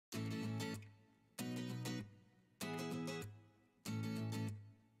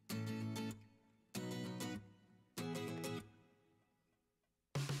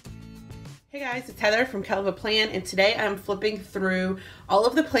Hey guys, it's Heather from Kell Plan, and today I'm flipping through all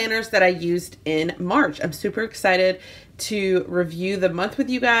of the planners that I used in March. I'm super excited to review the month with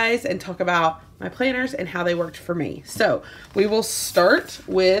you guys and talk about my planners and how they worked for me. So we will start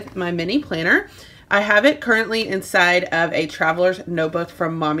with my mini planner. I have it currently inside of a traveler's notebook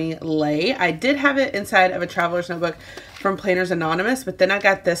from Mommy Lay. I did have it inside of a traveler's notebook from Planners Anonymous, but then I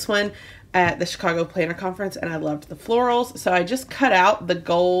got this one at the Chicago Planner Conference and I loved the florals. So I just cut out the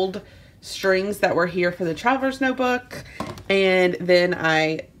gold strings that were here for the traveler's notebook, and then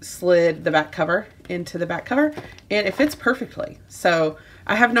I slid the back cover into the back cover, and it fits perfectly. So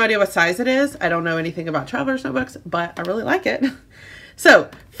I have no idea what size it is. I don't know anything about traveler's notebooks, but I really like it. So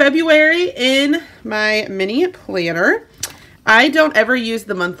February in my mini planner, I don't ever use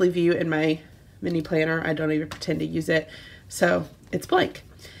the monthly view in my mini planner. I don't even pretend to use it, so it's blank.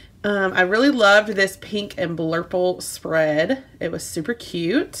 I really loved this pink and blurple spread. It was super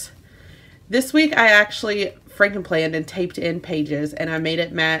cute. This week I actually frankenplanned and taped in pages, and I made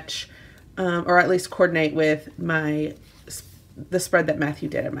it match or at least coordinate with the spread that Matthew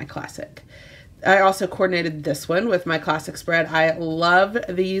did in my classic. I also coordinated this one with my classic spread. I love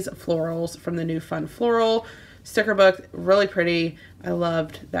these florals from the new Fun Floral sticker book. Really pretty. I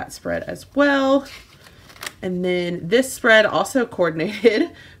loved that spread as well. And then this spread also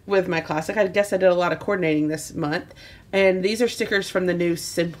coordinated with my classic. I guess I did a lot of coordinating this month. And these are stickers from the new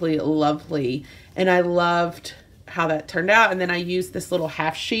Simply Lovely. And I loved how that turned out. And then I used this little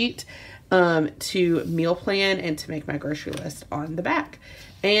half sheet to meal plan and to make my grocery list on the back.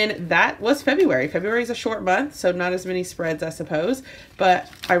 And that was February. February is a short month, so not as many spreads, I suppose. But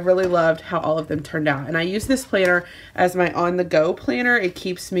I really loved how all of them turned out. And I use this planner as my on-the-go planner. It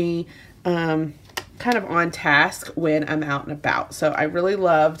keeps me kind of on task when I'm out and about. So I really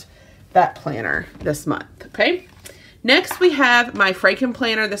loved that planner this month, okay? Next, we have my Franken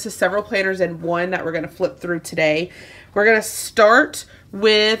planner. This is several planners in one that we're going to flip through today. We're going to start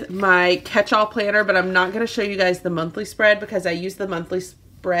with my catch-all planner, but I'm not going to show you guys the monthly spread because I use the monthly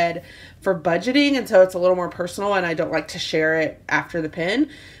spread for budgeting, and so it's a little more personal, and I don't like to share it after the pin.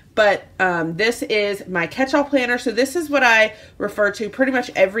 But this is my catch-all planner. So this is what I refer to pretty much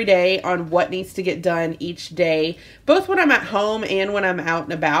every day on what needs to get done each day, both when I'm at home and when I'm out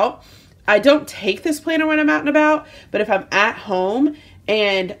and about. I don't take this planner when I'm out and about, but if I'm at home,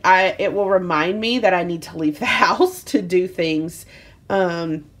 and it will remind me that I need to leave the house to do things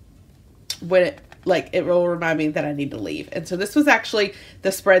it will remind me that I need to leave. And so this was actually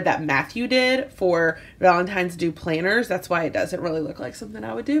the spread that Matthew did for Valentine's Due planners. That's why it doesn't really look like something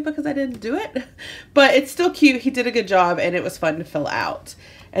I would do, because I didn't do it. But it's still cute. He did a good job, and it was fun to fill out.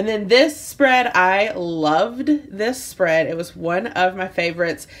 And then this spread, I loved this spread. It was one of my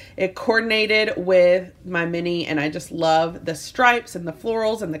favorites. It coordinated with my mini, and I just love the stripes and the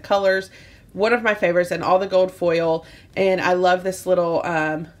florals and the colors. One of my favorites, and all the gold foil. And I love this little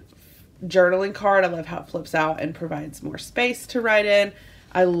journaling card. I love how it flips out and provides more space to write in.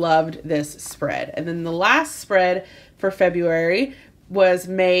 I loved this spread. And then the last spread for February was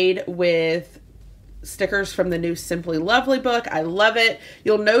made with stickers from the new Simply Lovely book. I love it.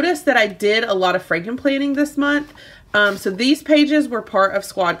 You'll notice that I did a lot of Franken planning this month. So these pages were part of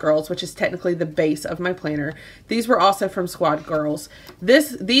Squad Girls, which is technically the base of my planner. These were also from Squad Girls.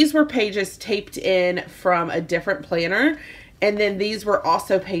 These were pages taped in from a different planner. And then these were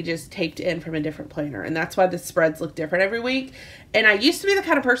also pages taped in from a different planner. And that's why the spreads look different every week. And I used to be the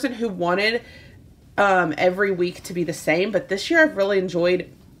kind of person who wanted every week to be the same. But this year I've really enjoyed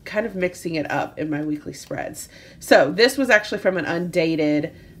kind of mixing it up in my weekly spreads. So this was actually from an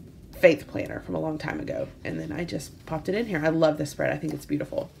undated Faith planner from a long time ago. And then I just popped it in here. I love this spread. I think it's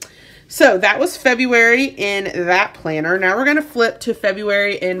beautiful. So that was February in that planner. Now we're going to flip to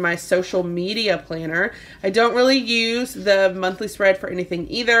February in my social media planner. I don't really use the monthly spread for anything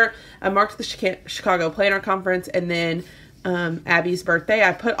either. I marked the Chicago Planner Conference and then Abby's birthday.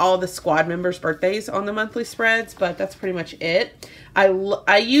 I put all the squad members' birthdays on the monthly spreads, but that's pretty much it.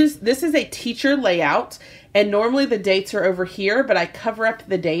 This is a teacher layout, and normally the dates are over here, but I cover up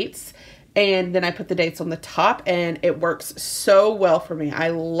the dates and then I put the dates on the top, and it works so well for me. I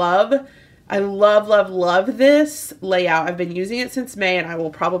love this layout. I've been using it since May, and I will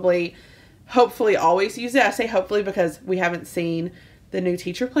probably, hopefully, always use it. I say hopefully because we haven't seen the new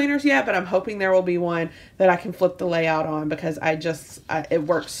teacher planners yet, but I'm hoping there will be one that I can flip the layout on, because it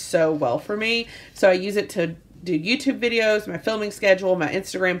works so well for me. So I use it to do YouTube videos, my filming schedule, my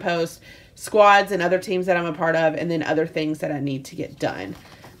Instagram posts, squads and other teams that I'm a part of, and then other things that I need to get done.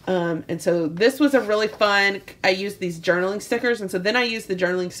 And so this was a really fun, I used these journaling stickers, and so then I used the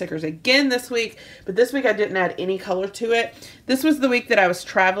journaling stickers again this week, but this week I didn't add any color to it. This was the week that I was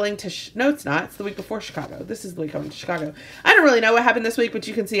traveling to, no it's not, it's the week before Chicago. This is the week I went to Chicago. I don't really know what happened this week, but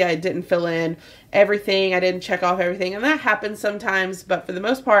you can see I didn't fill in everything. I didn't check off everything, and that happens sometimes, but for the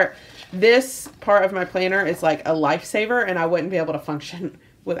most part, this part of my planner is like a lifesaver, and I wouldn't be able to function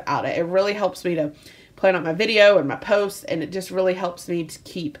without it. It really helps me to plan out my video and my posts, and it just really helps me to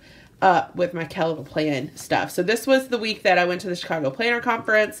keep up with my Kell plan stuff. So this was the week that I went to the Chicago Planner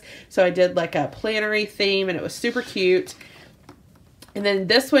Conference, so I did like a plannery theme, and it was super cute. And then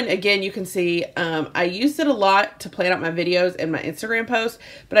this one, again, you can see I used it a lot to plan out my videos and my Instagram posts,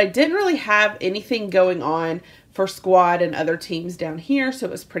 but I didn't really have anything going on for squad and other teams down here, so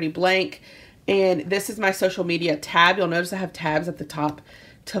it was pretty blank. And this is my social media tab. You'll notice I have tabs at the top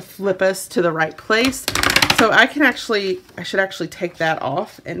to flip us to the right place. So I should actually take that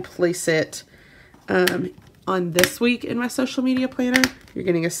off and place it on this week in my social media planner. You're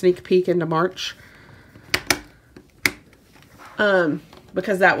getting a sneak peek into March.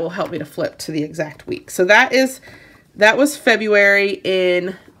 Because that will help me to flip to the exact week. So that was February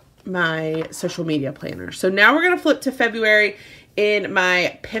in my social media planner. So now we're going to flip to February in my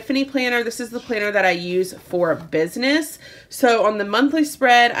Epiphany planner. This is the planner that I use for business. So on the monthly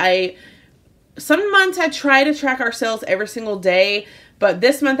spread, some months I try to track our sales every single day, but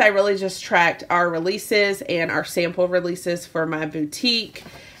this month I really just tracked our releases and our sample releases for my boutique.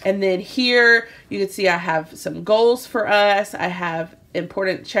 And then here you can see I have some goals for us. I have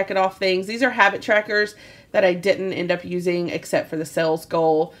important check it off things. These are habit trackers that I didn't end up using except for the sales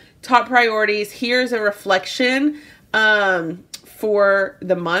goal. Top priorities. Here's a reflection for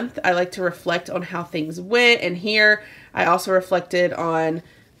the month. I like to reflect on how things went, and here I also reflected on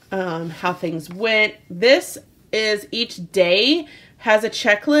how things went. This is each day has a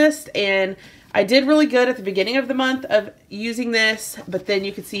checklist, and I did really good at the beginning of the month of using this, but then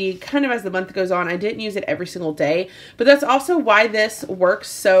you can see kind of as the month goes on, I didn't use it every single day, but that's also why this works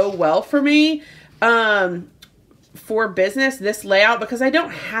so well for me for business, this layout, because I don't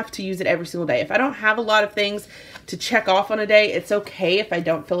have to use it every single day. If I don't have a lot of things to check off on a day, it's okay if I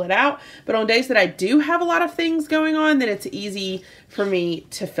don't fill it out, but on days that I do have a lot of things going on, then it's easy for me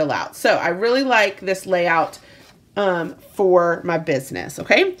to fill out. So I really like this layout for my business.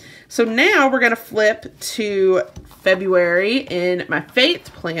 Okay, so now we're gonna flip to February in my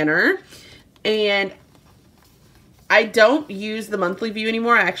faith planner, and I don't use the monthly view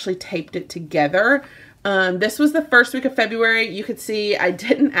anymore. I actually taped it together. This was the first week of February. You could see I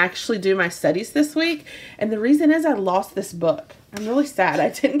didn't actually do my studies this week, and the reason is I lost this book. I'm really sad. I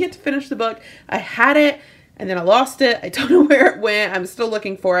didn't get to finish the book. I had it, and then I lost it. I don't know where it went. I'm still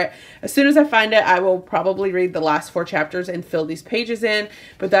looking for it. As soon as I find it, I will probably read the last 4 chapters and fill these pages in,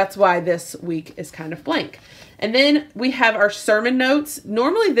 but that's why this week is kind of blank. And then we have our sermon notes.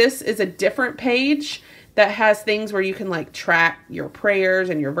 Normally this is a different page that has things where you can like track your prayers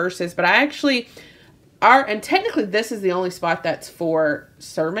and your verses, but I actually and technically this is the only spot that's for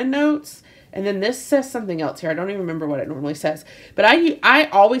sermon notes. And then this says something else here. I don't even remember what it normally says. But I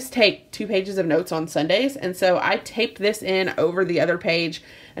always take 2 pages of notes on Sundays. And so I taped this in over the other page.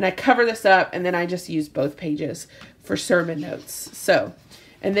 And I cover this up. And then I just use both pages for sermon notes. So,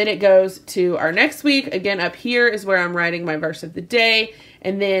 and then it goes to our next week. Again, up here is where I'm writing my verse of the day.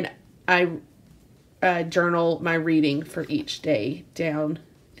 And then I journal my reading for each day down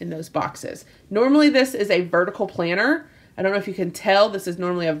in those boxes. Normally this is a vertical planner. I don't know if you can tell, this is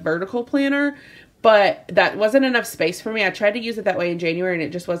normally a vertical planner, but that wasn't enough space for me. I tried to use it that way in January and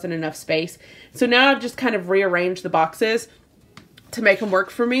it just wasn't enough space. So now I've just kind of rearranged the boxes to make them work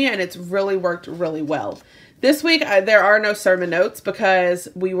for me, and it's really worked really well. This week, there are no sermon notes because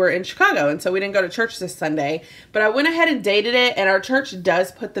we were in Chicago, and so we didn't go to church this Sunday. But I went ahead and dated it, and our church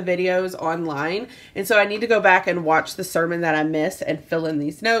does put the videos online. And so I need to go back and watch the sermon that I missed and fill in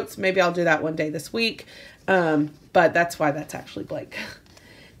these notes. Maybe I'll do that one day this week, but that's why that's actually blank.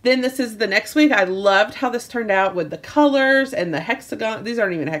 Then this is the next week. I loved how this turned out with the colors and the hexagon. These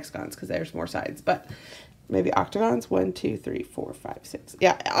aren't even hexagons because there's more sides, but maybe octagons. 1, 2, 3, 4, 5, 6.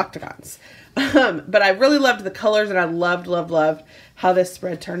 Yeah, octagons. But I really loved the colors, and I loved how this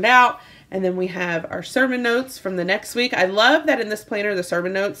spread turned out. And then we have our sermon notes from the next week. I love that in this planner, the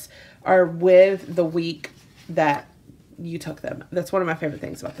sermon notes are with the week that you took them. That's one of my favorite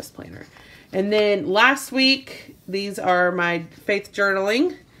things about this planner. And then last week, these are my faith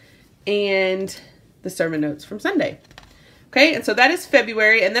journaling and the sermon notes from Sunday. Okay, and so that is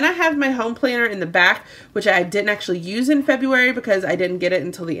February, and then I have my home planner in the back, which I didn't actually use in February because I didn't get it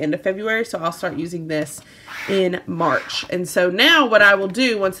until the end of February, so I'll start using this in March. And so now what I will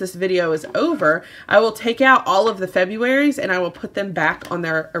do once this video is over, I will take out all of the Februaries and I will put them back on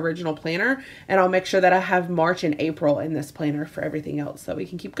their original planner, and I'll make sure that I have March and April in this planner for everything else so we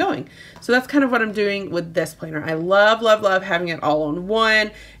can keep going. So that's kind of what I'm doing with this planner. I love, love, love having it all on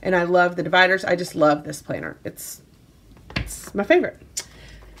one, and I love the dividers. I just love this planner. It's my favorite.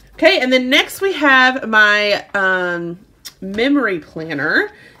 Okay, and then next we have my memory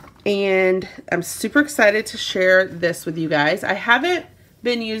planner, and I'm super excited to share this with you guys. I haven't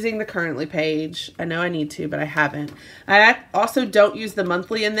been using the currently page. I know I need to, but I haven't. I also don't use the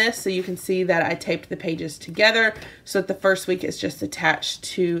monthly in this, so you can see that I taped the pages together so that the first week is just attached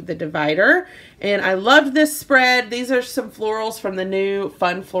to the divider. And I loved this spread. These are some florals from the new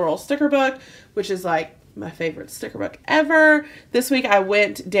Fun Floral sticker book, which is like my favorite sticker book ever. This week I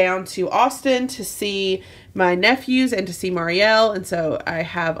went down to Austin to see my nephews and to see Marielle, and so I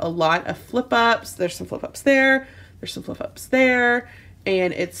have a lot of flip ups. There's some flip ups there, there's some flip ups there,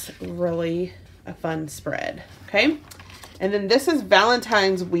 and it's really a fun spread. Okay, and then this is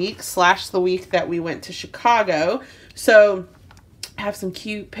Valentine's week / the week that we went to Chicago. So I have some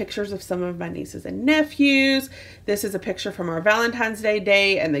cute pictures of some of my nieces and nephews. This is a picture from our Valentine's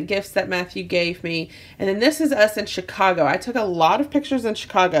Day and the gifts that Matthew gave me. And then this is us in Chicago. I took a lot of pictures in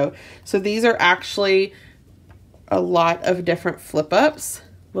Chicago. So these are actually a lot of different flip ups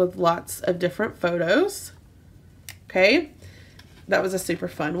with lots of different photos. Okay. That was a super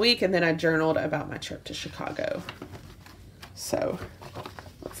fun week. And then I journaled about my trip to Chicago. So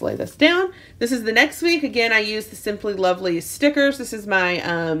let's lay this down. This is the next week. Again, I use the Simply Lovely stickers. This is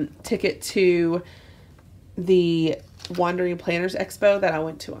my ticket to the Wandering Planners Expo that I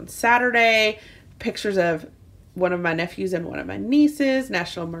went to on Saturday. Pictures of one of my nephews and one of my nieces.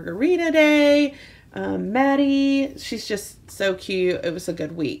 National Margarita Day. Maddie, she's just so cute. It was a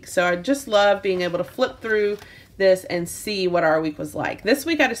good week. So I just love being able to flip through this and see what our week was like. This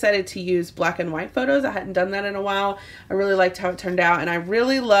week I decided to use black and white photos. I hadn't done that in a while. I really liked how it turned out, and I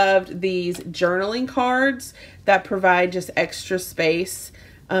really loved these journaling cards that provide just extra space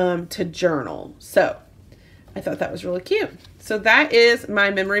to journal. So I thought that was really cute. So that is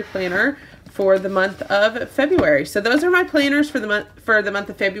my memory planner for the month of February. So those are my planners for the month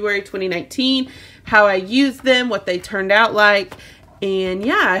of February 2019, how I used them, what they turned out like. And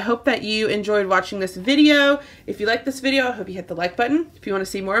yeah, I hope that you enjoyed watching this video. If you like this video, I hope you hit the like button. If you want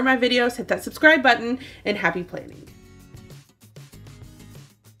to see more of my videos, hit that subscribe button, and happy planning.